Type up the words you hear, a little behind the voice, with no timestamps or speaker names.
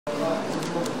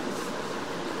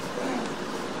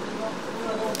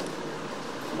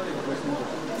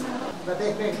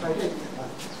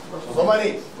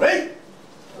Somebody, right?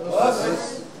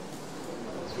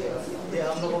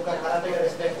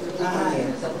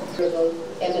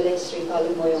 MLA Sri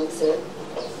Kalu Moyong sir,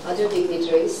 other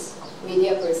dignitaries,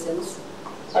 media persons,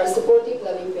 our supportive,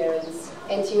 loving parents,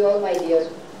 and to you all my dear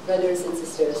brothers and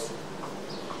sisters.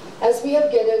 As we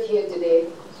have gathered here today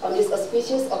on this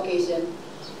auspicious occasion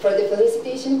for the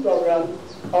felicitation program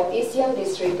of Siang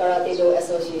District Karate Do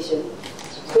Association,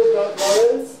 who brought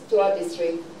laurels to our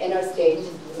district and our state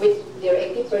with their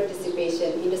active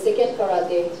participation in the second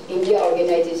Karate India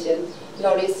Organization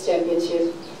Northeast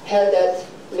Championship held at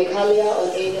Meghalaya on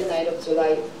 8 and 9 of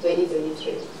July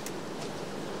 2023.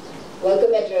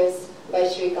 Welcome address by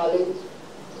Sri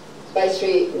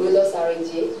Mulo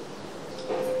Saringji.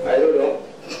 I don't know.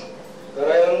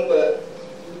 Karayang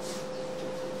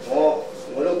mo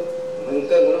muluk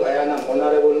mungka muluk ayana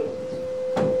honorable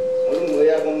muluk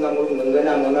muya kumna muluk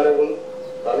mungana honorable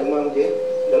Kalimang ji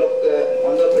dalok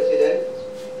honorable president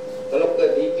dalok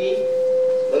DP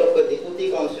dalok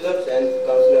deputy councillors and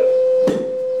councillors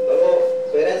dalok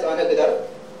parents ana kedar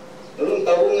nulung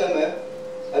tabung me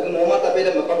ag moma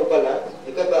tapeda makapala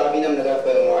ikaba abinam naga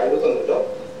pa mo aidu ko to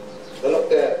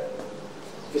dalok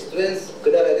students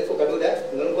kedar ada ko kadu da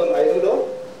nulung ko aidu do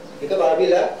ikaba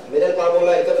abila medal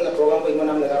pabola ikaba na program ko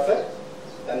imanam naga pa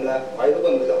amla aidu ko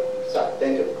to sa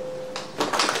thank you.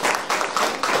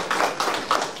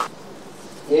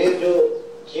 ये जो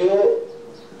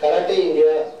karate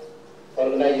India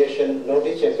organisation north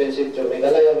championship जो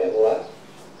मेघालय में हुआ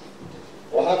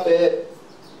वहाँ पे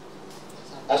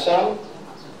असम,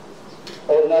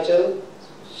 अरुणाचल,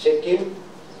 सिक्किम,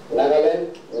 नागालैंड,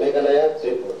 मेघालय,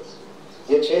 त्रिपुरा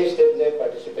ये 6 state ने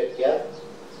participate किया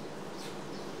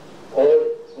और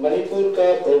मणिपुर का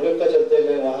प्रॉब्लम का चलते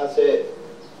हुए वहाँ से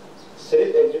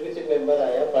सिर्फ एग्जीक्यूटिव मेंबर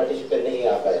आया, पार्टिसिपेट नहीं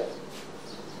आ पाया।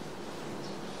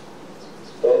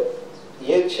 तो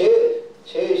ये 6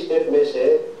 स्टेट में से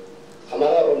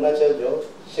हमारा अरुणाचल जो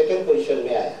सेकंड पोजीशन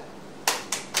में आया।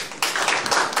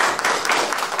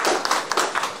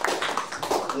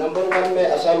 नंबर 1 में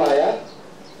असम आया,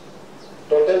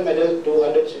 टोटल मेडल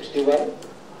 261।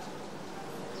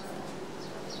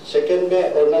 सेकंड में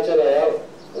अरुणाचल आया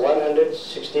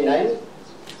 169।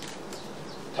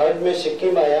 थर्ड में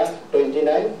सिक्किम आया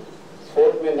 29।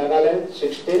 फोर्थ में Nagaland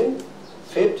 16।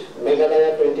 Fifth Meghalaya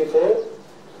 24।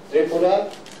 Tripura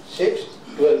 6,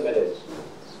 12 medals.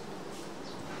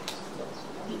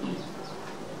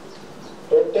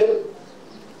 Total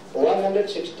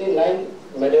 169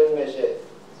 medal में से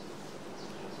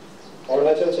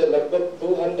अरुणाचल से लगभग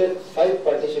 205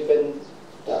 पार्टिसिपेंट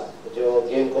था जो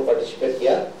गेम को पार्टिसिपेट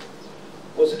किया।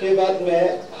 उसके बाद में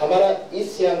हमारा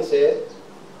ईस्ट सियांग से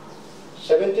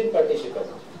 17 पार्टिसिपेंट,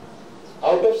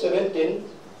 आउट ऑफ 17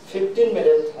 15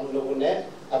 मेडल हम लोगों ने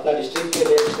अपना डिस्ट्रिक्ट के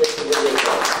लिए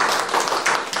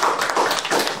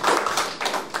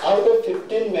आउट ऑफ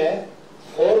 15 में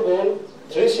 4 gold,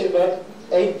 3 silver,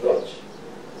 8 bronze.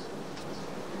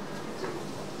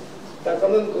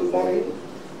 Good morning.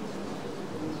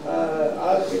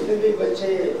 आज जितने भी बच्चे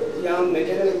यहाँ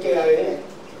मेडल लेके आए हैं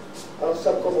और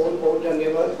सबको बहुत बहुत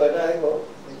धन्यवाद, बधाई हो।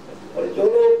 और जो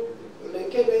लोग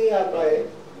लेके नहीं आ पाए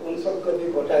उन सबको भी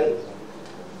बधाई।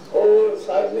 और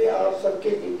साथ में आप सबके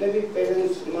जितने भी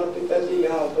पेरेंट्स, माँ पिता जी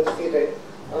यहाँ उपस्थित है,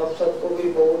 आप सबको भी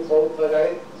बहुत बहुत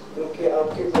बधाई, क्योंकि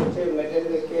आपके बच्चे मेडल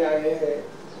लेके आए हैं,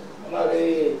 हमारे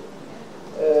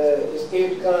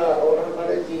स्टेट का और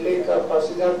हमारे जिले का,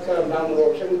 पासीघाट का नाम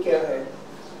रोशन किया है।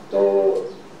 तो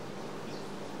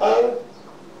आज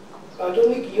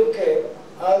आधुनिक युग है,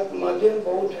 आज माध्यम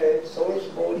बहुत है, सोर्स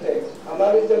बहुत है।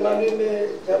 हमारे जमाने में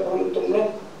जब तुम लोग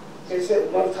जैसे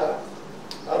उम्र था,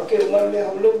 आपके उम्र में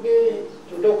हम लोग भी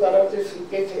जूडो कराटे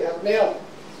सीखते थे अपने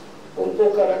आप। उनको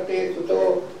कराटे, जूडो,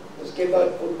 उसके बाद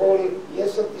फुटबॉल, ये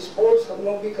सब स्पोर्ट्स हम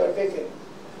लोग भी करते थे।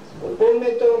 फुटबॉल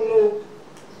में तो हम लोग,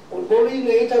 फुटबॉल ही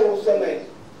नहीं था उस समय,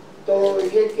 तो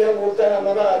ये क्या बोलता है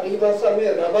हमारा आदिवासी भाषा में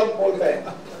रबर बोलता है,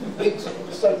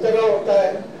 संतरा होता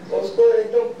है, उसको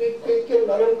एकदम पीट के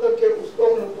नरम करके उसको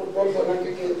हम लोग फुटबॉल बना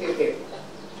के खेलते थे।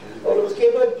 और उसके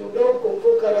बाद जूडो, कुंफू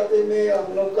कराटे में हम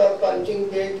लोग का पंचिंग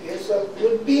बैग ये सब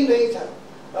कुछ भी नहीं था।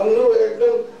 हम लोग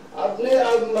एकदम अपने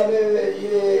आप माने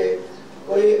ये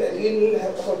कोई रिन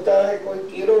होता है, कोई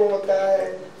कीरो होता है,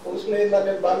 उसमें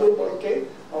माने बालू बोल के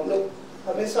हम लोग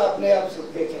हमेशा अपने आप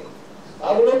सीखते थे।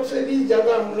 आप लोग से भी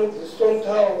ज्यादा हम लोग स्ट्रॉन्ग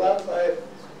था होगा शायद,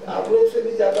 आप लोग से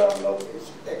भी ज्यादा हम लोग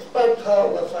एक्सपर्ट था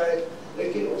होगा शायद,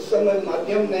 लेकिन उस समय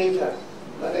माध्यम नहीं था।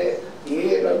 मैंने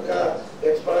ये लड़का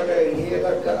एक्सपर्ट है, ये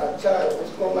लड़का अच्छा है,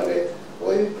 उसको मैंने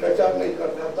कोई प्रचार नहीं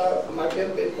करता था।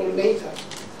 माध्यम बिल्कुल नहीं था।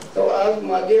 तो आज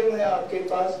माध्यम है आपके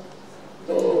पास,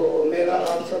 तो मेरा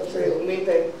आप सबसे उम्मीद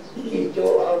है कि जो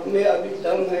आप में अभी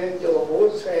दम है, जो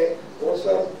होश है, वो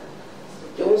सब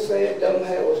जोश है, दम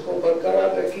है, उसको बरकरार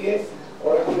रखिए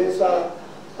और हमेशा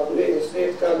अपने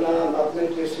स्टेट का नाम, अपने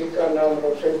डिस्ट्रिक्ट का नाम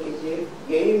रोशन कीजिए।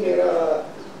 यही मेरा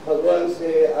भगवान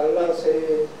से, अल्लाह से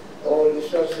और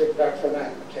ईश्वर से प्रार्थना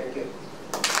है। Thank you.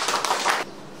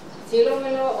 Silo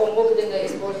melo ombo dengan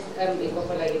sports iko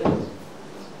pa lagi dong.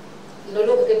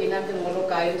 Lolo ke binam tu molo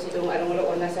kayu sidong ada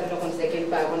molo ona sar lo kon second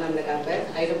pa ako nam nakaper.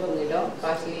 Ayo po nilo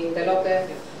pasli telo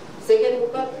ke second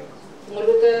buka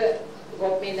molo ke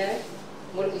gopmina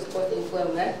molo sport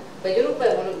inform na. Bajuru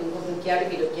pa molo bingo kiar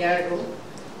bido kiar dong.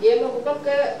 Ye mo buka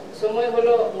ke somoy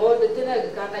molo mo detina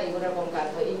kana igora kom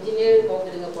ka engineer ko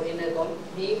dengan polina kom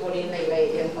di polina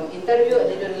ilai yang kom interview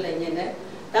ada jol lainnya na.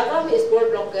 Taka mi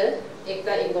sport blocker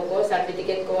ekta ingo ko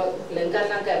certificate ko lengkap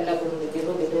na ka amla bulu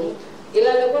biru biru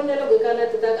ila lagon nelo bukana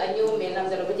tutak anyo menam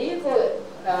dalo biji ko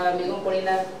mingong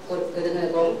polina ko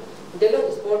kedeng kom delo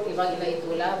sport ibang ila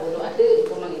itula bolo ate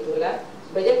ko mang itula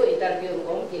baje ko interview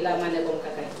kom ila mana kom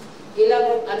kakai ila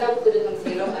mo anak ko kedeng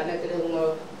silo anak kedeng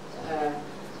mo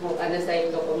ana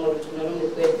side ko mo nolong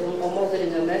request mo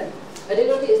kedeng na ade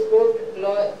lo sport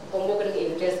lo mo kedeng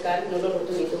interest kan nolong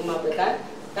itu mapeta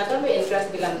takkan me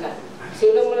interest bilang kan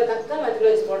Silo mula takkan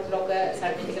atlo sport lo ke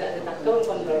certificate ada takkan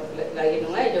kom lagi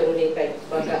nungai joruli kai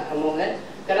baka amongan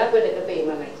kala ko de pe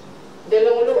imangai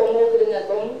delo mulu omo kudinga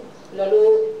kom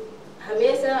lalu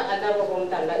hamesa ada kom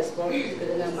tala sport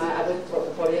kudinga ma abu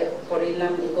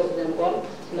porinam iko kudinga kom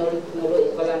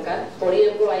nolu ikolangka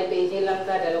porinam ko IPG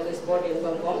langka dalo ke sport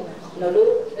iko kom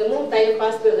nolu emu time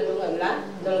pass pe kudinga amla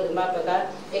dalo ma paka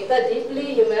ekta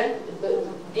deeply human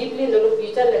deeply nolu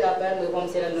future lega pa kom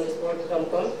sila nolu sport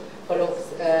kom kalau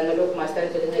naluk master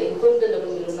kedua income dan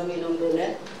naluk minum dulu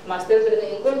master kedua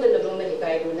income dan naluk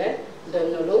menikai dulu dan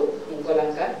naluk income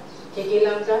langka kiki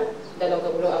langka dalam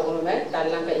kabulu agama में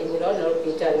ताल langka ibu lo naluk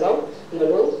teacher lo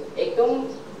naluk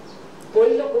ekdom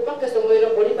poli lo kupak ke semua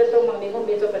lo poli petong mangmingom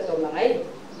beto petong mangai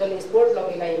dan sport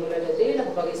lo ilai mula jadi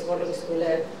nak bagi sport lo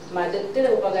sekolah madet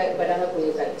tidak bagi badang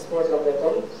kuliah sport lo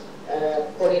betom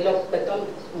poli lo petong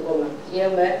ngoma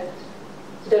ia me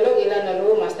Dalo ila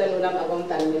nalu master lunam agom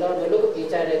tanmilo nalu ke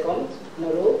future rekom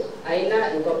nalu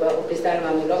aina ingko ba officer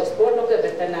mamilo sport lo ke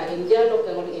betana India lo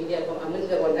ke ngol India kom amin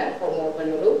ke bona komo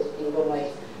panulu ingko mai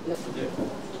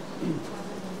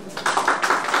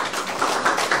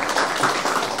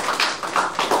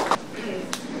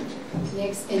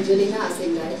Next Angelina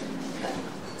Asengai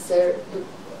sir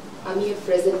ami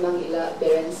present mang ila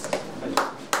parents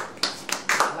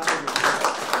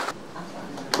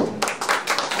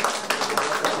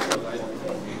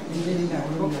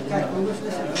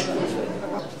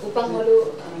upang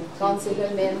mulu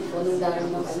councilor men onundaran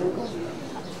ng ano ko.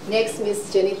 Next Miss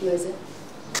Jenny Closer.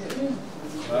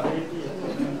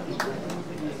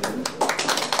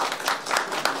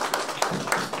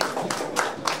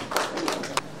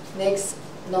 Next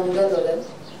Nongga Dolan.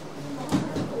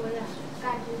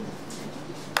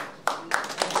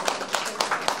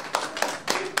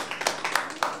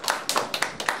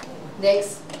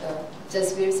 Next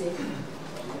Jasveer Singh.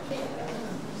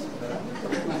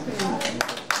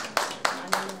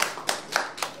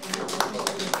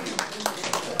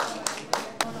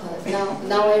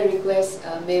 Now I request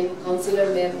Ma'am,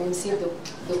 Councillor Ma'am Unsi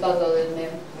Dupagawal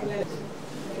Ma'am.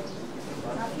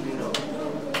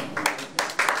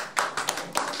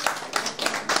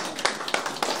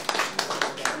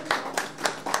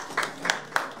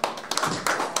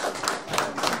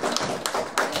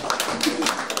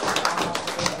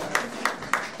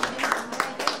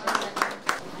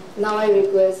 Now I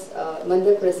request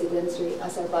Mandal President Sri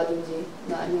Asar Padunji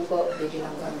na ano ko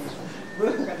bibilang kami.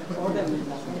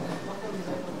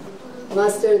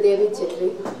 Master David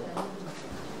Chetri.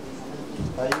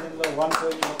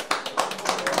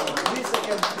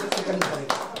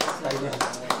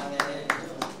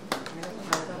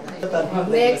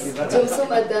 Next, Jumsum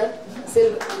Adar,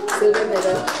 silver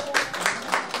medal.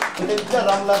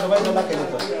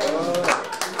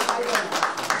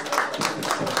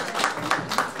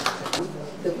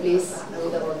 To please do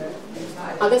the honor.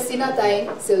 Agustina Tai,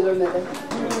 silver medal.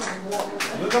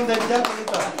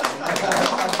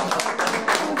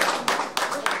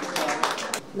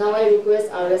 Now I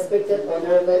request our respected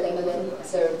Honorable MLN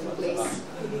Sir to please.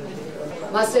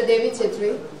 Master David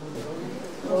Chetri.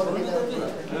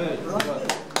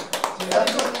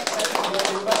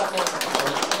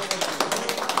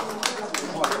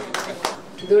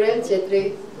 Duran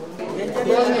Chetri.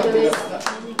 Gold medalist.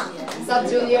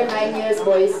 Sub-junior 9 years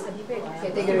boys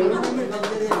category.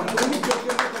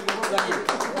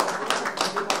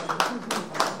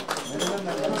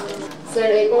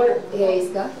 Sir एक और है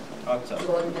इसका अच्छा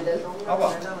gold medal. अब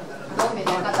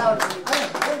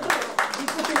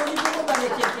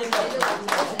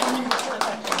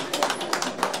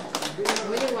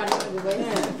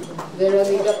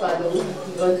Veronica पादो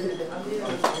gold medal.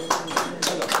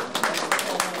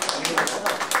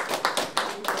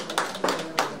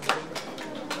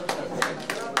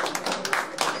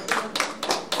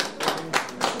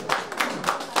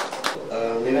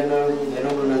 मेरा नाम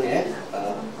मेनोमनन है,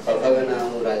 पापा का नाम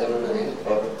राजामनन है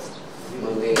और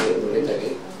मम्मी ललिता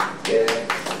की।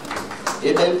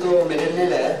 ये टाइम तो मेरे लिए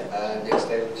है, नेक्स्ट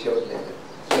टाइम श्योर लेगा।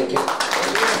 Thank you.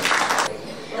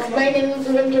 My name is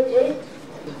Dhuram Khetri.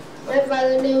 My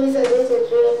father's name is Ajay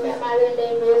Khetri and my mother's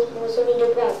name is Mosumi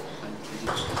Duprat.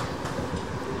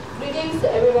 Greetings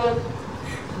everyone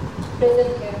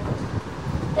present here.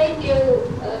 Thank you,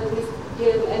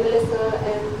 dear MLS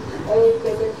and all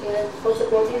present here for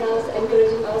supporting us,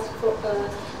 encouraging us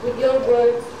with your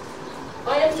words. I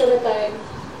am Chanatai.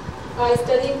 I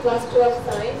study class 12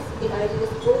 science in IT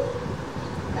school,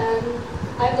 and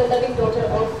I am the loving daughter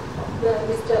of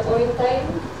Mr. Ointain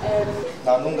and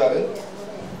Namnungarin,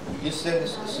 Eastern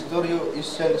District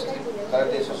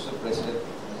Karate Association President.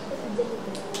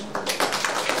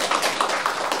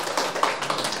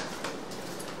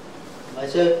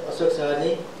 Myself, Ashok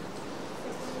Sahani.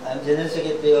 I am General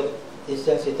Secretary of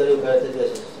Siang Karate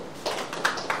Association.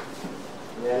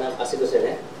 मेरा नाम आसिफ हुसैन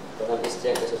है और हम इस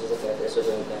चैन association का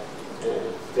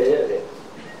president है।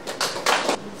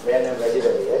 मेरा नाम राजीव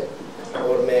अली है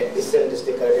और मैं ईस्टर्न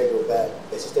डिस्ट्रिक्ट कराटे ग्रुप का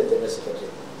असिस्टेंट जनरल सेक्रेटरी।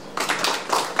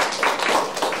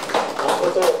 आपको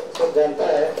तो सब जानता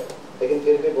है लेकिन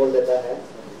फिर भी बोल देता है,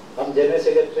 हम general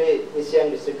secretary Siang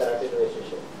district karate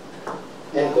association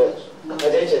and coach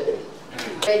Ajay Chhetri.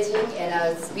 Beijing and a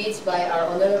speech by our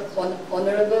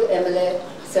honorable MLA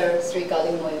Sir Sri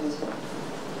Kaling Moyong.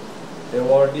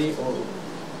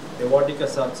 Awardee के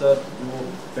साथ साथ जो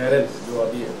पेरेंट्स जो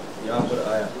अभी यहाँ पर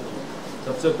आया,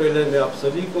 सबसे पहले मैं आप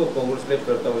सभी को कांग्रेचुलेट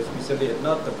करता हूँ। स्पेशली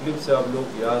इतना तकलीफ से आप लोग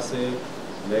यहाँ से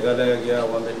मेघालय गया,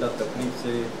 वहाँ में इतना तकलीफ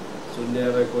से सुनने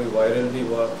में कोई वायरल नहीं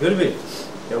हुआ, फिर भी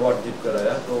अवार्ड जीत कर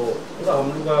आया। तो पूरा हम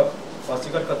लोग का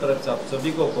पासीघाट का तरफ से आप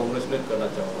सभी को कांग्रेचुलेट करना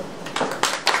चाहूँगा।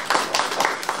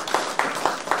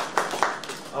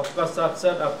 आपका साथ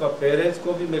साथ आपका पेरेंट्स को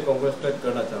भी मैं कांग्रेचुलेट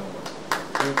करना चाहूँगा,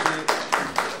 क्योंकि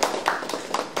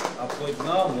आपको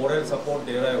इतना मोरल सपोर्ट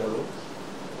दे रहा है वो लोग,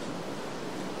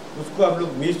 उसको आप लोग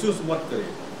मिसयूज मत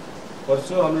करिए।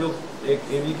 परसों हम लोग एक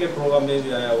एवी के प्रोग्राम में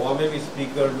भी आया, वहाँ में भी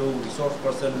स्पीकर लोग, रिसोर्स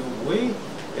पर्सन लोग वही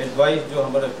एडवाइस जो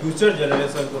हमारे फ्यूचर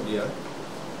जनरेशन को दिया,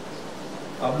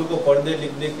 आप लोग को पढ़ने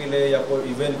लिखने के लिए या कोई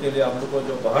इवेंट के लिए आप लोग को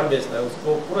जो बाहर भेजना है, उसको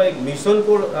पूरा एक मिशन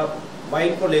को आप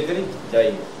माइंड को लेकर ही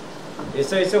जाइए।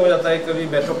 ऐसा ऐसे हो जाता है कभी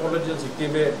मेट्रोपॉलिटन सिटी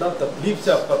में इतना तकलीफ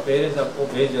से आपका पेरेंट्स आपको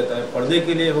भेज देता है पढ़ने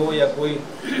के लिए हो या कोई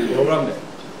प्रोग्राम में,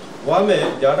 वहाँ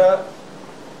में ज़्यादा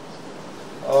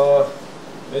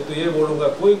मैं तो ये बोलूँगा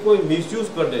कोई मिसयूज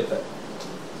कर देता है।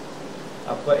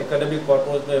 आपका एकेडमिक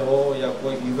पर्पज में हो या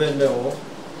कोई इवेंट में हो,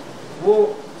 वो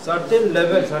सर्टेन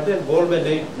लेवल सर्टेन गोल में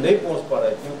नहीं पहुँच पा रहा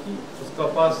है, क्योंकि उसका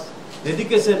पास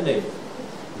डेडिकेशन नहीं,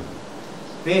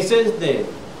 पेशेंस नहीं,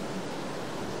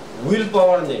 विल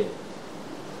पावर नहीं।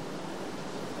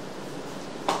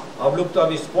 आप लोग तो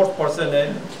अभी स्पोर्ट्स पर्सन है,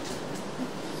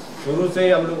 शुरू से ही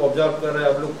हम लोग ऑब्जर्व कर रहे हैं,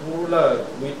 आप लोग पूरा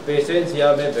विद पेशेंस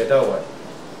यहाँ में बैठा हुआ है,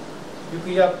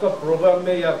 क्योंकि आपका प्रोग्राम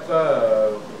में या आपका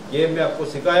गेम में आपको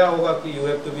सिखाया होगा कि you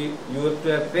have to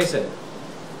have patience,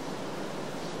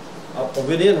 आप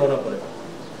ओबीडियंट होना पड़ेगा।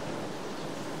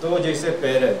 तो जैसे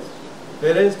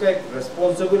पेरेंट्स का एक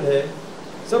रिस्पॉन्सिबल है,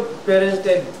 सब पेरेंट्स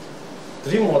का एक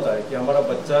ड्रीम होता है कि हमारा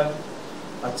बच्चा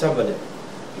अच्छा बने।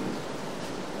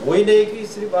 वही नहीं कि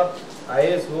सिर्फ आप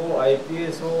IAS हो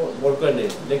IPS हो बोलकर नहीं,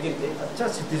 लेकिन एक अच्छा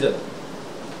सिटीजन।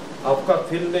 आपका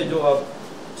फील्ड में जो आप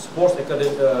स्पोर्ट्स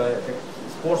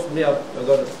में आप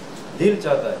अगर दिल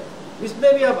चाहता है,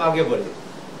 इसमें भी आप आगे बढ़िए।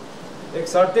 एक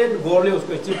सर्टेन गोल है,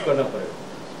 उसको अचीव करना पड़ेगा।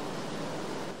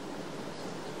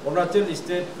 अरुणाचल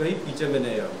स्टेट कहीं पीछे में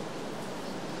नहीं है।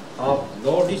 आप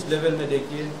नॉर्थ ईस्ट लेवल में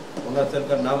देखिए, अरुणाचल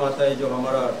का नाम आता है, जो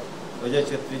हमारा अजय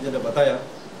छेत्री जी ने बताया।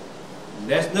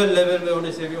 नेशनल लेवल में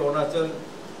होने से भी अरुणाचल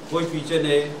कोई पीछे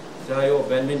नहीं, चाहे वो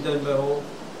बैडमिंटन में हो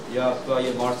या आपका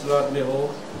ये मार्शल आर्ट में हो,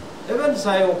 इवन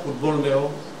चाहे वो फुटबॉल में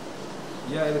हो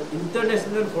या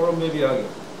इंटरनेशनल फोरम में भी आ गया।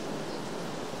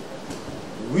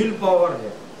 विल पावर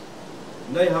है,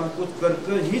 नहीं हम कुछ कर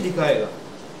ही दिखाएगा,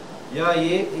 या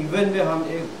ये इवेंट में हम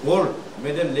एक गोल्ड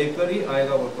मेडल लेकर ही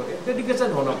आएगा, वो पर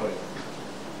डेडिकेशन होना पड़ेगा।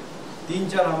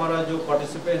 3-4 हमारा जो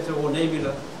पार्टिसिपेंट्स है वो नहीं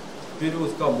मिला, फिर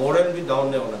उसका मॉरल भी डाउन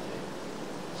नहीं होना चाहिए।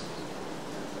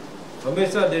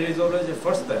 हमेशा there is always a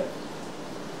first time.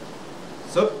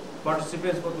 सब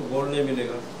पार्टिसिपेंट्स को तो गोल्ड नहीं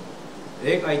मिलेगा।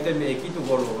 एक आइटम में एक ही तो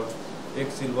गोल्ड होगा, एक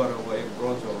सिल्वर होगा, एक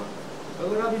ब्रॉन्ज होगा।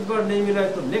 अगर आप इस बार नहीं मिला है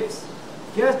तो नेक्स्ट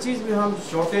क्या चीज़ में हम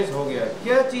शॉर्टेज हो गया है,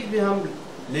 क्या चीज़ में हम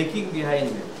लेकिंग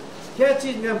बिहाइंड में, क्या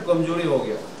चीज़ में हम कमजोरी हो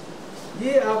गया,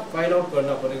 ये आप फाइंड आउट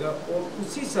करना पड़ेगा। और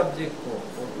उसी सब्जेक्ट को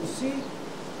और उसी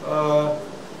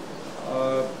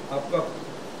आपका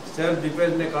सेल्फ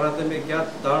डिफेंस में कराटे में क्या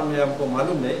टर्म है हमको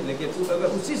मालूम नहीं, लेकिन अगर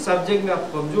उसी सब्जेक्ट में आप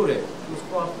कमजोर है तो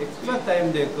उसको आप एक्स्ट्रा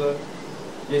टाइम देकर,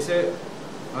 जैसे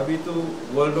अभी तो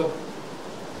वर्ल्ड ऑफ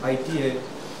आईटी है,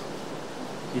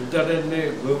 इंटरनेट में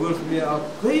गूगल में आप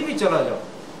कहीं भी चला जाओ,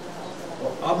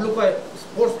 और आप लोग का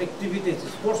स्पोर्ट्स एक्टिविटी,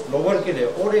 स्पोर्ट्स लवर के लिए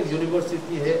और एक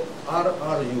यूनिवर्सिटी है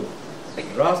RRU,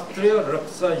 राष्ट्रीय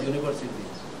रक्षा यूनिवर्सिटी।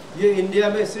 ये इंडिया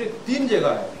में सिर्फ 3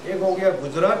 जगह है, एक हो गया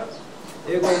गुजरात,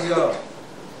 एक हो गया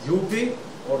यूपी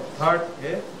और थर्ड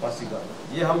है पासीघाट।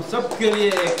 ये हम सब के लिए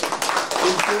एक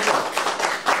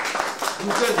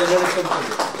फ्यूचर जनरेशन के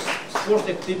लिए स्पोर्ट्स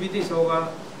एक्टिविटीज होगा,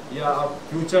 या आप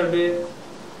फ्यूचर में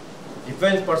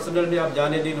डिफेंस पर्सनल में आप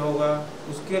जाने दिन होगा,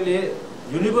 उसके लिए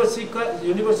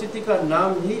यूनिवर्सिटी का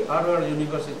नाम ही RR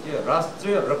यूनिवर्सिटी है,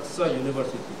 राष्ट्रीय रक्षा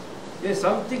यूनिवर्सिटी। ये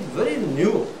something very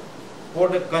new for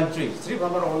the country, सिर्फ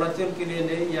हमारा अरुणाचल के लिए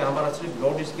नहीं, या हमारा सिर्फ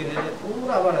नॉर्थ ईस्ट के लिए नहीं,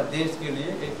 पूरा हमारा देश के लिए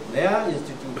एक नया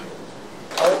इंस्टीट्यूट है।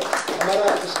 और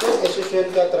हमारा स्टेट एसोसिएशन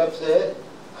का तरफ से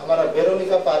हमारा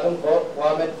वेरोनिका पालन हो,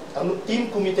 वहाँ में हम लोग टीम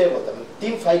कुमिते होता है,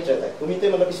 टीम फाइट रहता है। कुमिते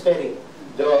मतलब स्पेयरिंग,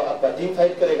 जो आपका टीम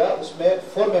फाइट करेगा उसमें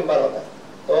 4 मेंबर होता है।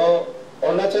 तो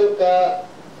अरुणाचल का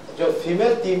जो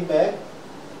फीमेल टीम में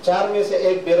 4 में से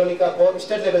एक वेरोनिका को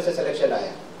स्टेट लेवल से सिलेक्शन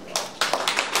आया।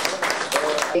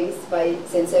 By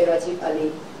Sensei Rajiv Ali,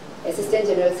 Assistant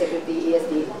General Secretary,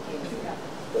 ESD.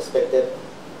 Respected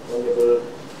Honorable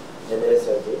General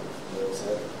Secretary,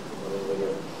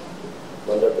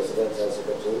 Honorable President, General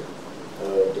Secretary,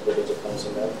 Deputy Chief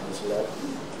Councillor,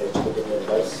 Executive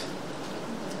Members,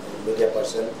 media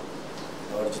person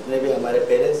और जितने भी हमारे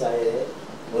पेरेंट्स आए हैं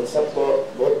उन सबको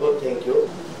बहुत बहुत थैंक यू।